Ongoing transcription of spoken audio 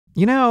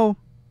You know,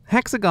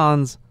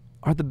 hexagons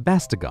are the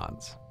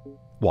bestigons.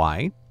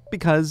 Why?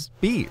 Because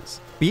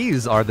bees.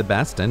 Bees are the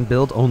best and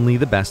build only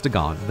the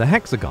bestagon, the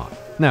hexagon.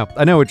 Now,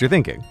 I know what you're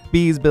thinking.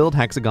 Bees build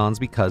hexagons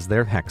because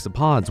they're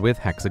hexapods with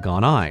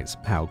hexagon eyes.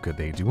 How could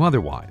they do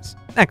otherwise?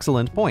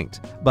 Excellent point.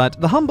 But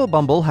the Humble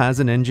Bumble has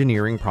an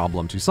engineering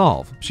problem to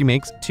solve. She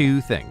makes two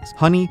things,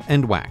 honey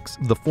and wax,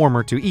 the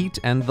former to eat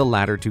and the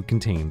latter to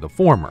contain the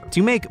former.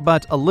 To make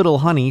but a little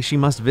honey, she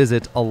must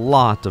visit a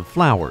lot of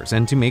flowers,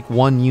 and to make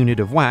 1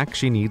 unit of wax,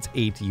 she needs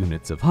 8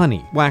 units of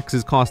honey. Wax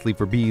is costly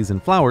for bees in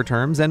flower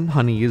terms, and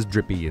honey is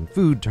drippy in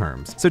food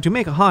terms. So to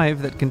make a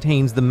hive that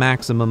contains the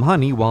maximum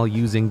honey while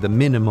using the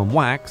minimum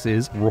wax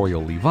is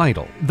royally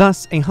vital.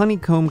 Thus, a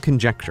honeycomb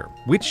conjecture.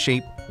 Which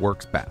shape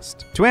works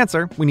best? To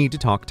answer, we need to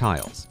talk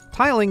tiles.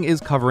 Tiling is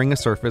covering a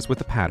surface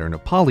with a pattern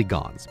of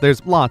polygons.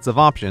 There's lots of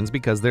options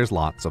because there's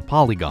lots of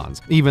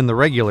polygons. Even the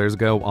regulars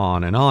go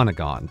on and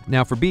on-agon.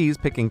 Now for bees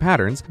picking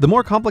patterns, the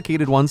more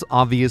complicated ones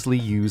obviously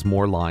use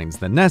more lines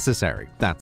than necessary. That's